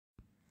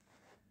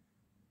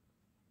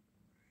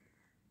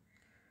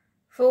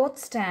Fourth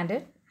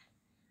standard,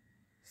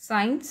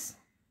 science,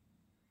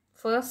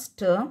 first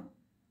term,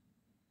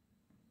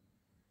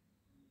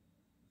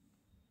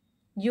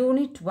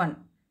 Unit 1,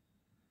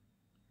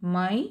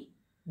 my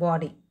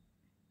body.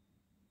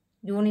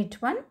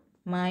 Unit 1,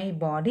 my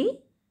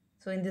body.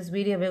 So in this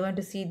video, we are going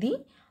to see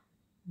the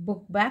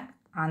book back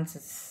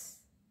answers.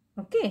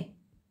 Okay.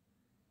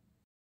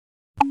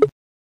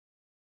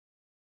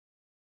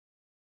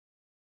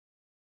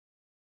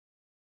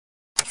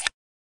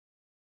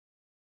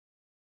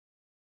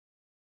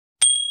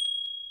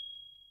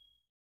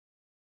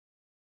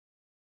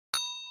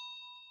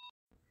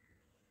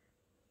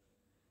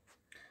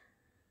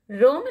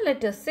 Roman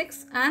letter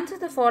 6, answer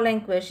the following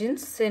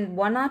questions in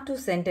 1 or 2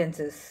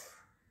 sentences.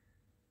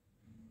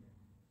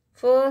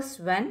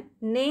 First one,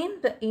 name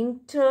the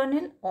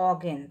internal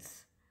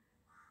organs.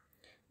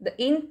 The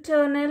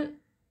internal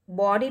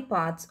body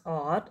parts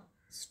are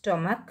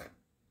stomach,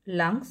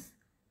 lungs,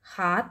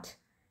 heart,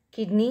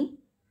 kidney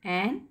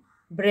and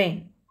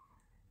brain.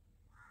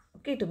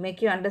 Okay, to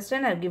make you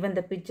understand, I have given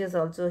the pictures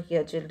also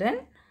here,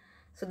 children.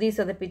 So these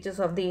are the pictures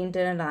of the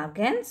internal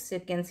organs. You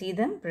can see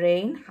them: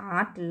 brain,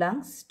 heart,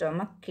 lungs,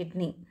 stomach,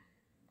 kidney.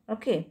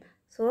 Okay,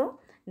 so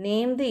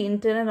name the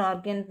internal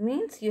organ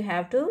means you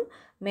have to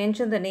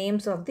mention the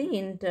names of the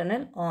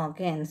internal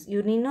organs.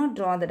 You need not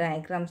draw the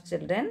diagrams,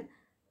 children.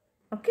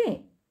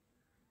 Okay.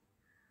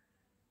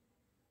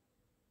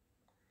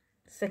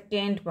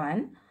 Second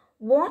one,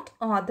 what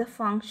are the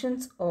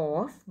functions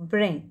of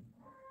brain?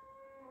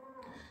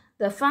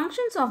 The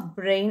functions of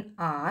brain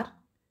are: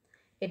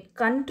 it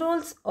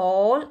controls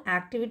all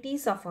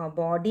activities of our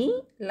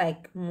body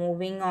like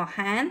moving our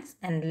hands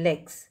and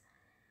legs,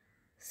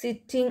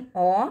 sitting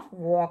or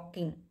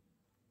walking.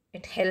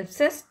 It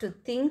helps us to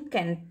think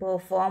and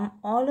perform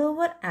all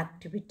our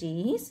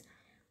activities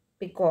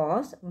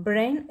because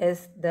brain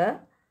is the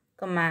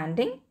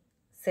commanding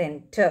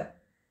center.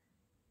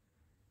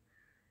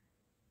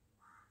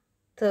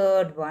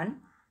 Third one,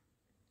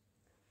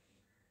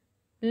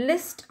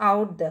 list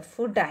out the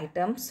food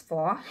items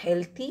for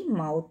healthy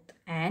mouth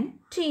and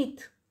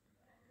teeth.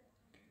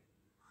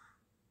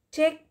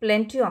 Take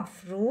plenty of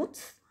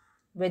fruits,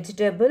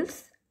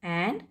 vegetables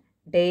and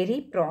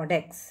dairy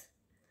products.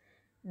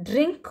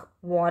 Drink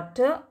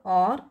water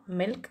or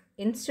milk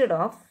instead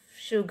of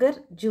sugar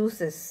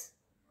juices.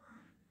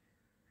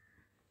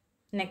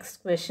 Next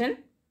question.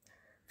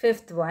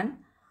 Fifth one.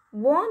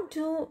 What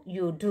do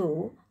you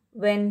do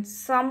when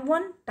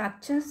someone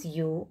touches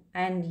you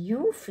and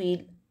you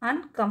feel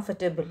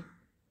uncomfortable?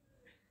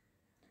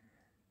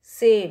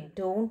 Say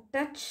don't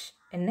touch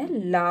in a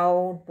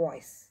loud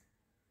voice.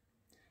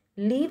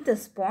 Leave the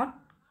spot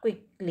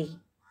quickly.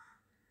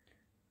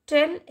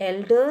 Tell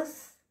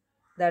elders,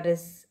 that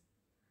is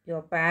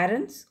your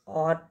parents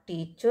or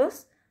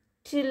teachers,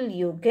 till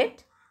you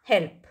get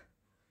help.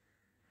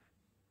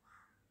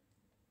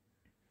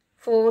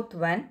 Fourth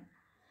one,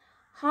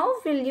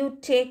 how will you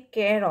take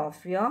care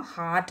of your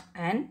heart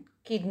and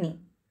kidney?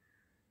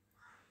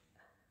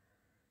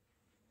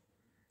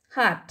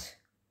 Heart,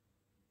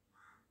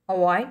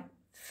 avoid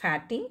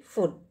fatty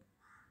food.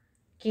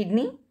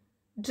 Kidney,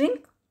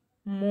 drink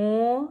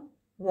more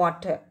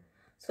water.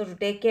 So to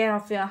take care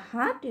of your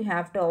heart, you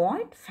have to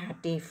avoid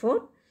fatty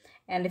food.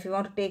 And if you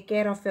want to take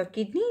care of your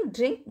kidney,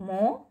 drink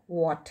more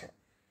water.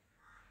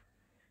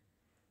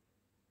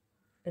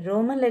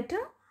 Roman letter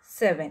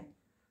 7.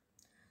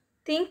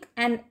 Think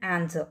and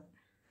answer.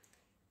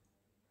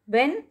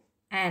 When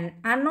an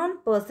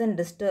unknown person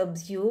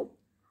disturbs you,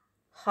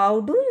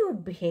 how do you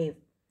behave?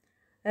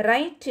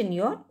 Write in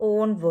your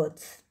own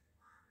words.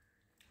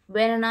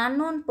 When an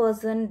unknown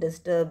person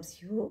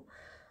disturbs you,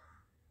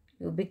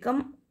 you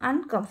become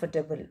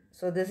uncomfortable.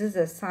 So this is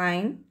a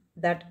sign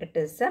that it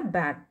is a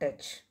bad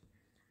touch.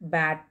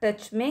 Bad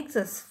touch makes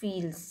us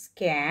feel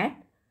scared,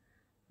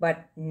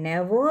 but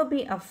never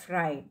be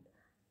afraid.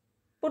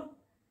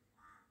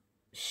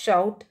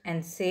 Shout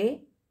and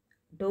say,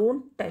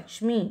 don't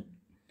touch me.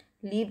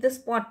 Leave the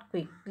spot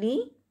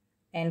quickly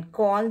and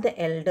call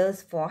the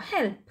elders for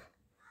help.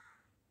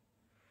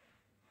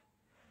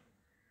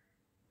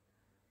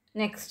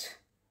 Next,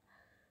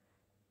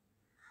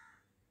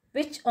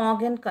 which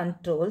organ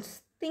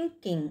controls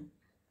thinking,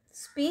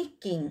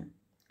 speaking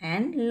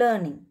and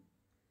learning?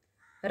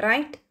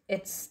 Write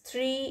its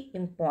 3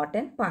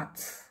 important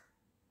parts.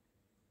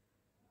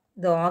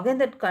 The organ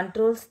that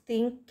controls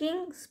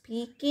thinking,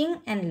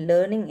 speaking and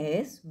learning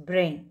is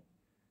brain.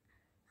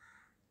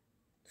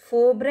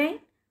 Forebrain,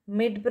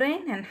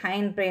 midbrain and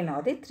hindbrain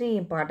are the 3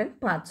 important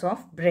parts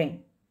of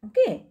brain.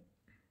 Okay.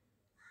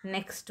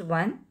 Next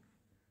one,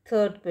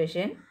 third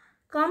question.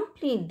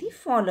 Complete the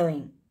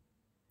following.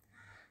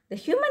 The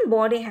human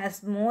body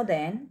has more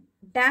than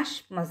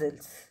dash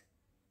muscles.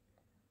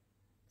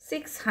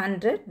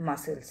 600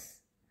 muscles.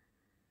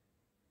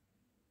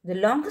 The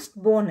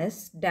longest bone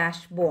is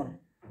dash bone,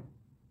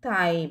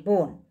 thigh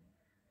bone.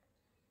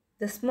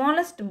 The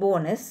smallest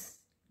bone is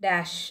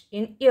dash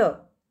in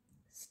ear,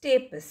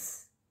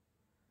 stapes.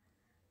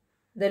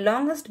 The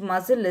longest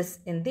muscle is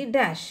in the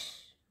dash,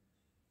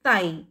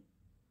 thigh.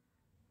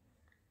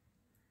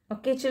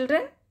 Okay,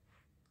 children?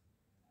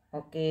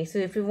 Okay, so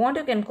if you want,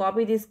 you can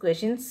copy these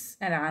questions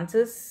and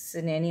answers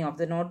in any of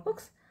the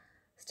notebooks.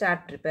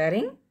 Start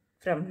preparing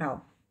from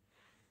now.